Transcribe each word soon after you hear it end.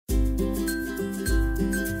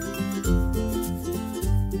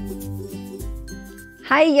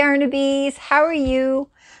Hi Yarnabees, how are you?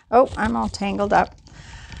 Oh, I'm all tangled up.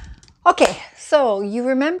 Okay, so you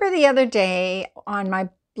remember the other day on my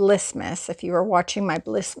Blissmas, if you were watching my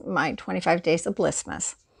 25 days of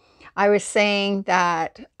Blissmas, I was saying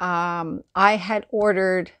that I had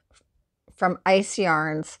ordered from Ice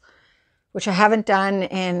Yarns, which I haven't done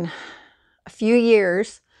in a few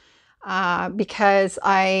years because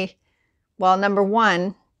well, number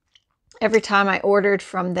one, every time I ordered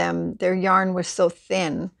from them, their yarn was so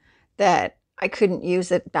thin that I couldn't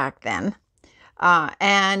use it back then.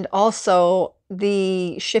 And also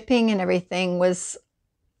the shipping and everything was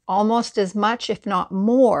almost as much, if not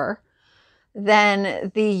more,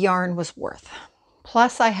 than the yarn was worth.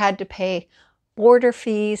 Plus I had to pay border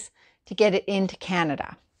fees to get it into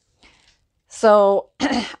Canada. So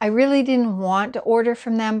I really didn't want to order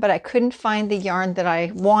from them, but I couldn't find the yarn that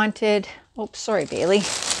I wanted. Oops, sorry, Bailey.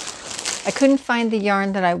 I couldn't find the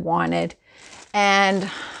yarn that I wanted. And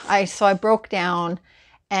so I broke down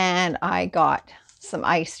and I got some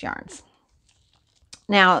ice yarns.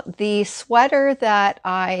 Now, the sweater that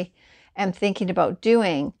I am thinking about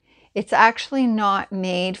doing, it's actually not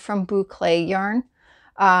made from boucle yarn.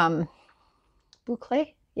 Boucle?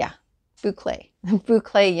 Yeah, boucle.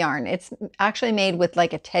 Boucle yarn. It's actually made with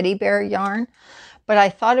like a teddy bear yarn, but I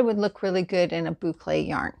thought it would look really good in a boucle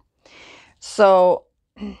yarn. So,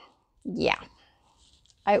 yeah,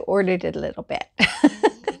 I ordered it a little bit.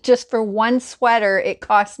 Just for one sweater, it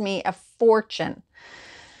cost me a fortune.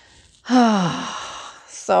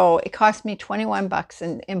 So it cost me 21 bucks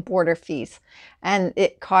in border fees. And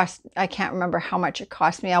it cost, I can't remember how much it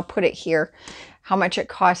cost me. I'll put it here. How much it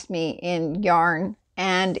cost me in yarn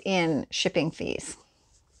and in shipping fees.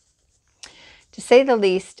 To say the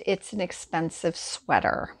least, it's an expensive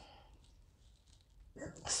sweater.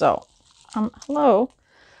 So, hello.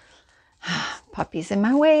 Puppy's in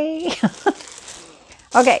my way.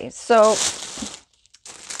 Okay, so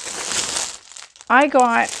I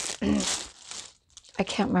got, I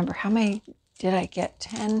can't remember how many did I get?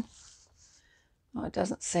 10? Oh, it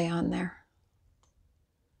doesn't say on there.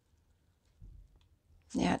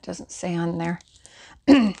 Yeah, it doesn't say on there.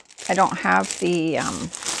 I don't have the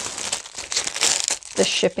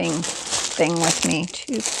shipping thing with me.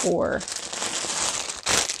 2, 4,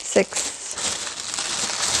 6,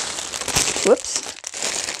 whoops,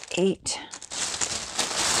 8,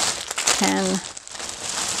 10,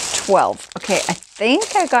 12. Okay, I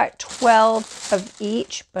think I got 12 of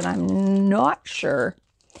each, but I'm not sure.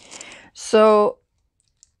 So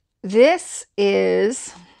this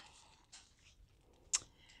is,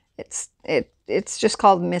 it's just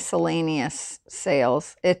called miscellaneous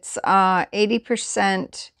sales. It's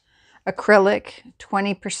 80% acrylic,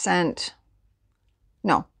 20%,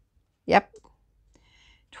 no, yep,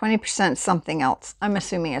 20% something else. I'm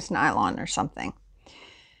assuming it's nylon or something.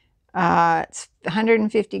 It's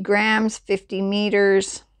 150 grams, 50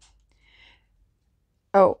 meters.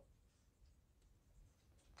 Oh,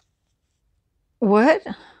 what?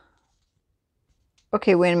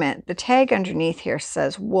 Okay, wait a minute. The tag underneath here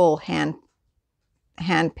says wool hand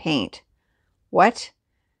paint. What?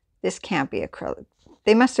 This can't be acrylic.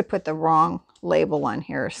 They must have put the wrong label on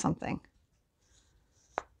here or something.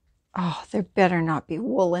 Oh, there better not be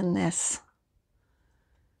wool in this.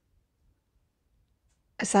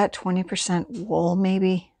 Is that 20% wool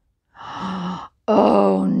maybe?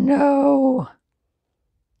 Oh no.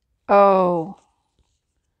 Oh.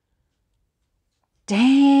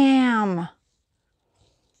 Damn.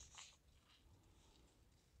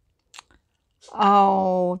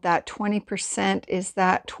 Oh, that 20%, is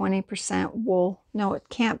that 20% wool? No, it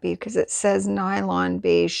can't be because it says nylon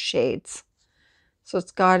beige shades. So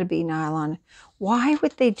it's got to be nylon. Why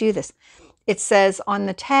would they do this? It says on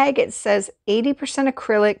the tag, it says 80%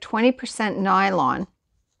 acrylic, 20% nylon.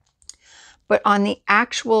 But on the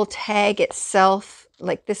actual tag itself,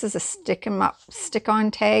 like this is a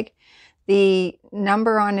stick-on tag, the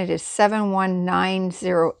number on it is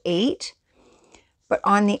 71908. But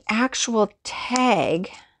on the actual tag,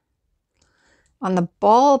 on the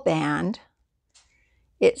ball band,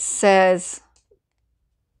 it says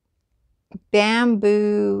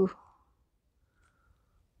bamboo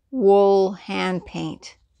wool hand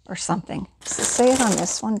paint or something. Does it say it on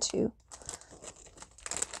this one too?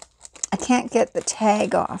 I can't get the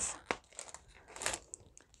tag off.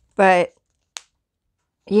 But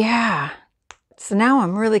yeah, so now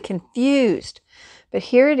I'm really confused. But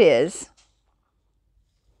here it is.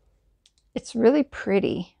 It's really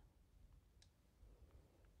pretty.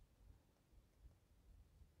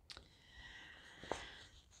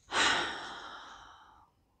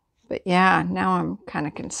 But yeah, now I'm kind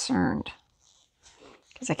of concerned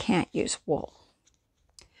because I can't use wool.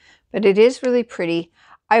 But it is really pretty.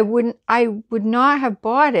 I would not have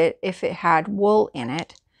bought it if it had wool in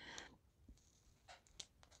it.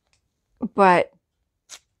 But,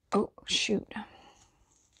 oh, shoot.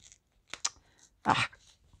 Ah,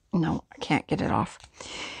 no, I can't get it off.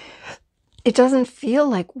 It doesn't feel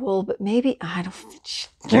like wool, but maybe, I don't,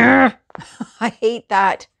 I hate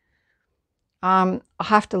that. I'll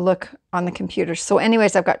have to look on the computer. So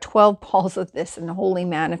anyways, I've got 12 balls of this, and holy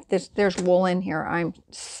man, if there's wool in here, I'm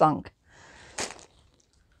sunk.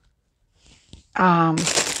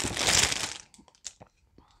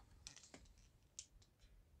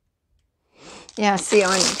 Yeah, see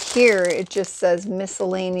on here, it just says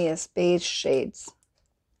miscellaneous beige shades.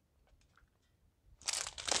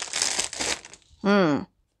 But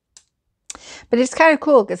it's kind of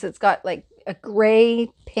cool because it's got like a gray,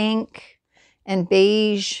 pink, and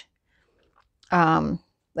beige,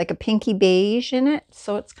 like a pinky beige in it.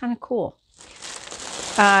 So it's kind of cool.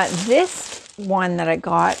 This one that I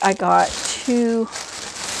got 2,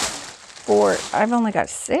 4, I've only got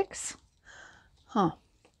 6. Huh.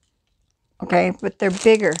 Okay, but they're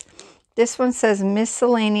bigger. This one says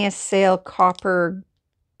miscellaneous sale copper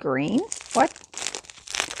green. What?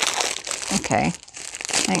 Okay,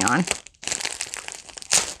 hang on.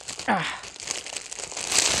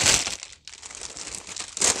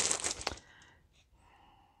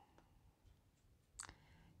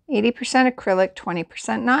 80% acrylic,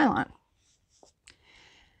 20% nylon.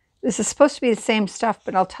 This is supposed to be the same stuff,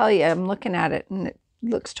 but I'll tell you, I'm looking at it and it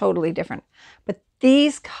looks totally different. But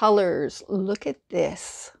these colors, look at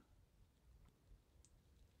this.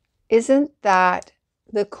 Isn't that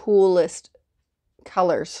the coolest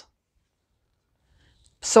colors?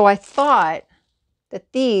 So I thought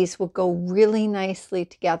that these would go really nicely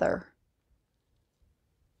together.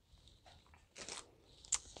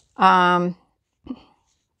 The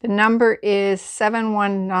number is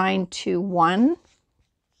 71921.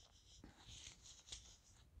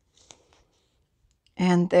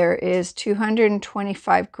 And there is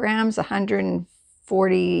 225 grams,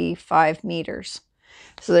 145 meters.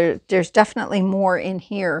 So there's definitely more in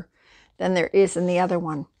here than there is in the other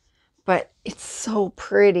one. But it's so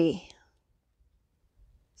pretty.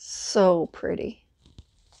 So pretty.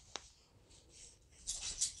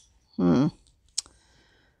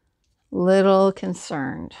 Little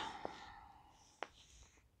concerned.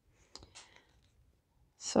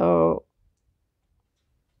 So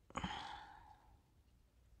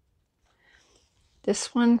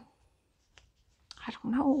this one, I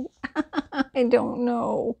don't know. I don't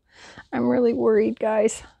know. I'm really worried,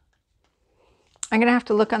 guys. I'm going to have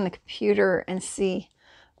to look on the computer and see.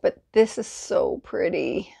 But this is so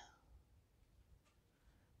pretty.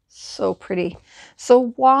 So pretty.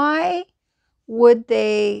 So why would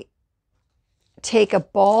they take a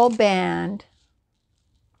ball band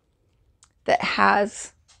that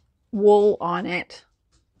has wool on it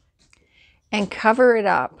and cover it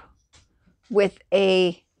up with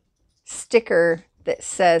a sticker that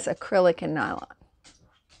says acrylic and nylon?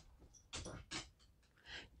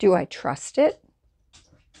 Do I trust it?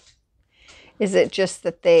 Is it just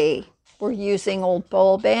that they were using old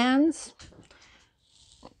ball bands?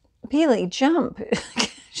 Bailey, jump.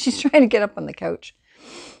 She's trying to get up on the couch.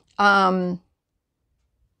 I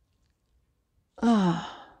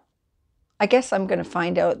guess I'm going to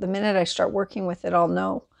find out. The minute I start working with it, I'll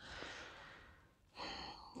know.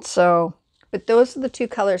 So, but those are the two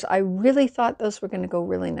colors. I really thought those were going to go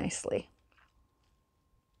really nicely.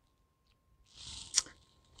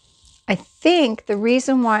 I think the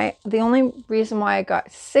only reason why I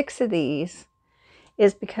got 6 of these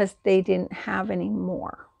is because they didn't have any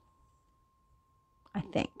more, I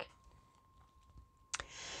think.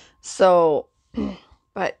 So,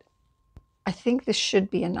 but I think this should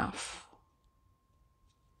be enough.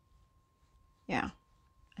 Yeah,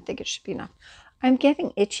 I think it should be enough. I'm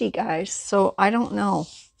getting itchy, guys, so I don't know.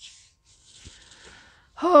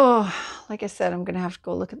 Oh, like I said, I'm going to have to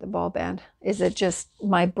go look at the ball band. Is it just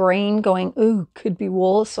my brain going, ooh, could be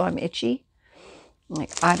wool, so I'm itchy?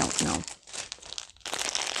 Like, I don't know.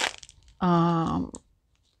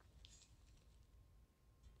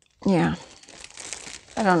 Yeah,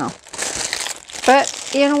 I don't know.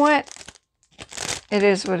 But you know what? It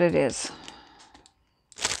is what it is.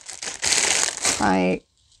 I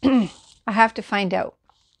have to find out.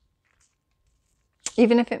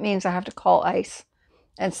 Even if it means I have to call ICE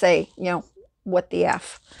and say, you know, what the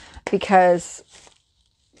F, because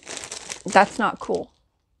that's not cool.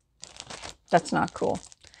 That's not cool.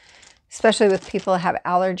 Especially with people that have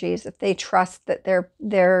allergies. If they trust that their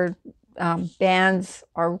bands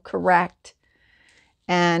are correct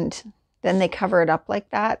and then they cover it up like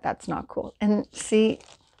that, that's not cool. And see,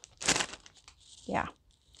 yeah.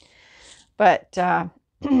 But,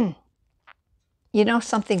 you know,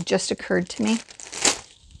 something just occurred to me.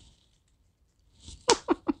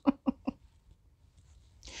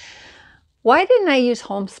 Why didn't I use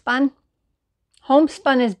homespun?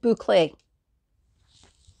 Homespun is boucle.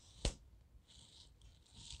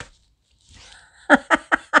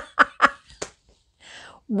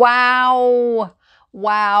 Wow.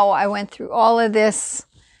 Wow. I went through all of this.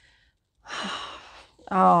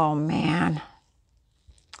 Oh, man.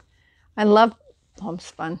 I love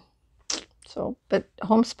homespun. So, but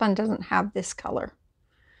homespun doesn't have this color.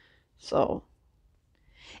 So,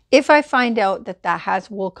 if I find out that that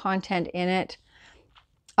has wool content in it,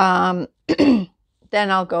 then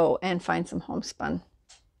I'll go and find some homespun,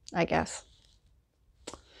 I guess.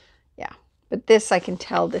 Yeah. But this, I can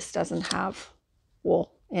tell this doesn't have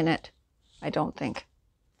wool in it. I don't think.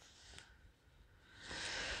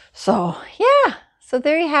 So, yeah. So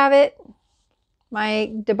there you have it.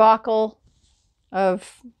 My debacle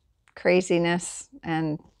of craziness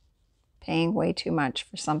and paying way too much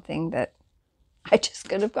for something that I just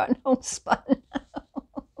could have gotten homespun.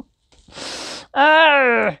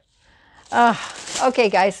 Okay,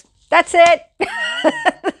 guys. That's it.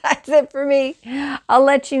 That's it for me. I'll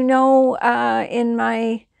let you know in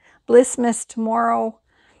my Blissmas tomorrow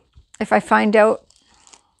if I find out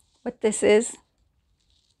what this is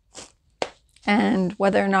and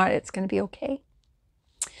whether or not it's going to be okay.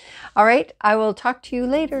 All right. I will talk to you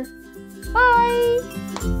later. Bye.